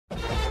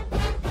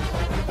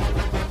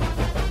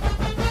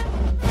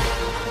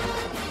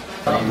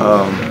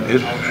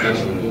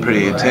It's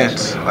pretty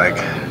intense. Like,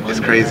 it's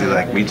crazy.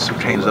 Like, we just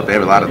changed up a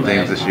lot of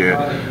things this year.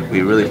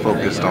 We really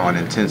focused on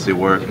intensity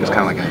work. It's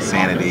kind of like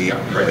insanity.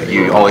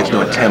 You're always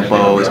doing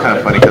tempo. It's kind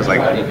of funny because,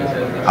 like,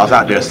 I was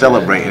out there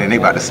celebrating and they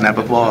about to snap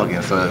a ball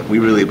again. So we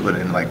really put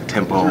in like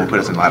tempo and put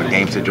us in a lot of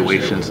game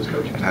situations,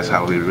 and that's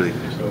how we really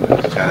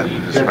kind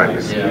of just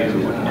practice.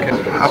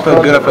 I feel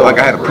good. I feel like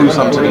I had to prove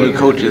something to the new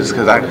coaches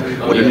because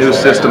with the new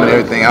system and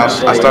everything, I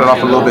started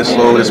off a little bit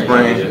slow this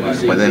spring,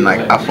 but then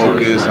like I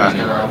focused,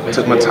 I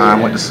took my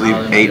time, went to sleep,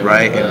 ate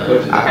right,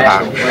 and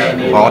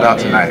I balled out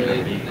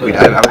tonight. I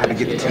had to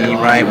get the team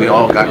right. We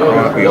all got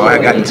crunk. We all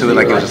got into it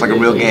like it was just like a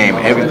real game.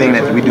 Everything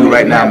that we do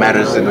right now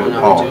matters in the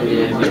ball.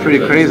 It's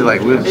pretty crazy. Like,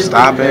 we're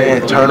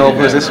stopping,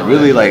 turnovers. It's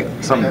really like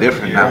something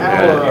different now.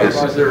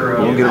 We're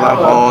gonna get a lot of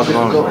balls.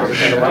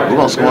 We're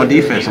gonna score on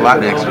defense a lot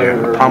next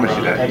year. I promise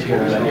you that.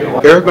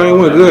 Everything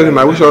went good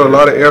tonight. We showed a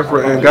lot of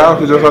effort, and guys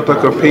who just have to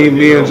compete.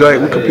 Me and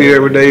Jake, we compete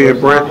every day at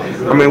Brent.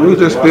 I mean, we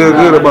just feel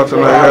good about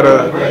tonight.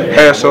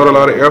 Had showed a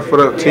lot of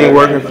effort,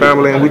 teamwork, and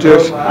family, and we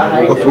just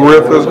were for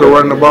real physical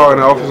running the ball, and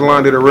the offensive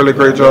line did a really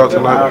great job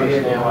tonight.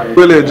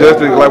 Really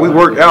adjusted. Like, we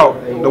worked out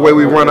the way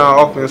we run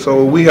our offense,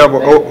 so we have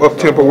an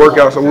up-tempo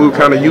workout, so we were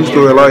kind of used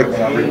to it. Like,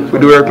 we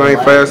do everything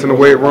fast in the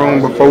weight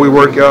room before we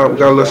work out. We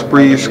got a little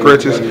sprees,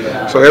 stretches,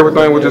 so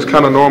everything was just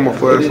kind of normal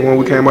for us when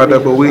we came out there.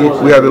 But we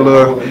had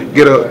to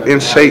get in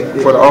shape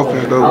for the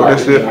offense, though. But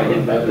that's it.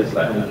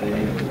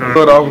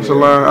 For the offensive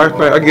line, I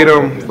think I get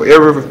them for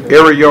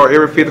every yard,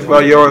 every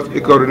 55 yards,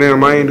 it go to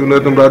them. I ain't do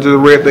nothing, but I just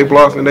read their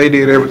blocks, and they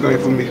did everything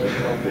for me.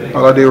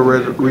 All I did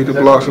was read the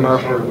blocks, and I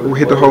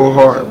hit the hole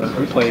hard.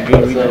 We played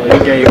good. We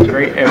gave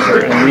great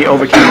effort, and we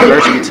overcame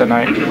adversity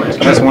tonight.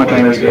 That's one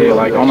thing we did.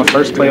 Like, on the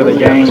first play of the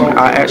game,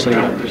 I actually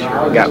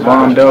got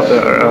bombed up.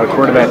 The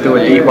quarterback threw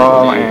a deep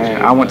ball,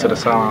 and I went to the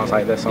sideline. I was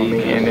like, that's on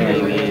me. And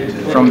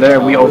then from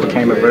there, we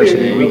overcame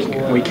adversity.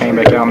 We came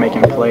back out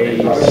making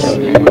plays.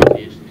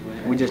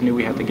 We just knew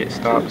we had to get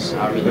stops.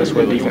 That's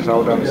what defense is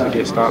all about, is to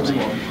get stops.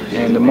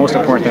 And the most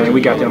important thing, we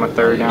got them a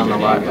third down a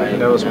lot.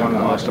 That was one of the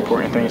most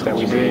important things that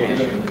we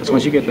did. Because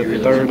once you get the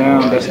third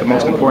down, that's the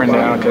most important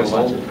down, because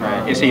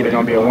it's either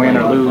going to be a win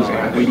or lose.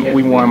 And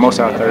we won most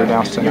of our third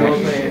downs tonight.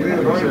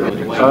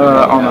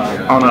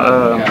 On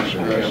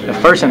the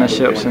first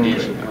interception,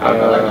 like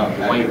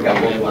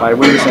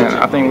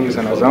I think we was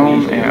in a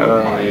zone,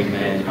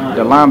 and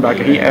the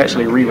linebacker, he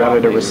actually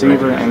rerouted the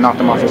receiver and knocked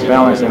him off his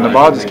balance, and the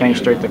ball just came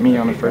straight to me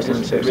on the first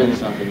interception.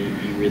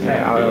 And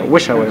I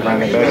wish I would have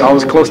ran it back. I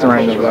was close to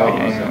running it back,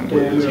 and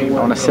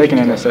on the second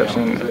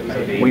interception,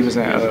 we was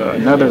in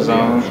another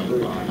zone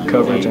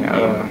coverage, and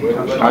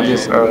I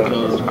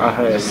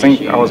had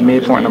synced. I was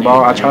midpoint the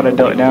ball. I tried to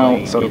duck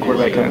down so the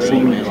quarterback couldn't see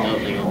me,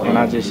 and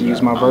I just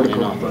used my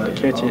vertical to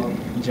catch it.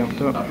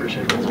 Jumped up. Kind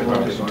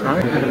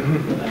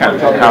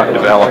of how it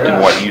developed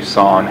and what you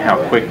saw and how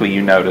quickly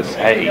you noticed,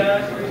 hey,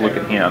 look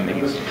at him.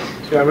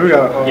 Yeah, I mean, we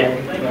got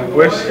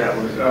West,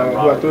 who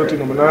I threw it to,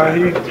 number 9.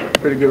 He's a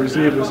pretty good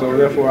receiver, so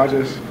therefore I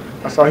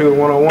saw he was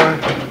one-on-one.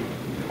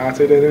 I'll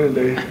take that any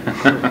day.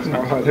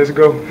 So let's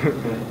go.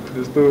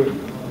 Let's do it.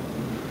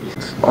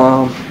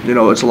 You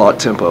know, it's a lot of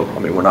tempo. I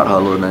mean, we're not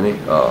huddling any.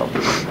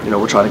 You know,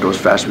 we're trying to go as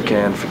fast as we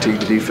can, fatigue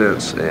the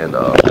defense, and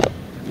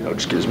you know,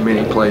 just get as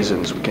many plays in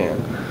as we can.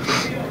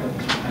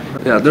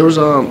 Yeah, there was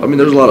I mean,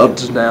 there was a lot of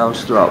ups and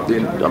downs throughout the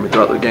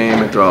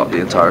game and throughout the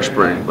entire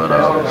spring. But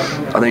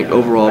I think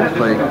overall we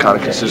played kind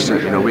of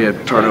consistent. You know, we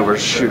had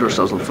turnovers, shoot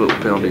ourselves in the foot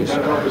with penalties.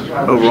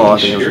 Overall, I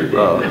think it was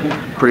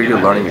a pretty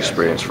good learning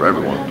experience for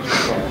everyone.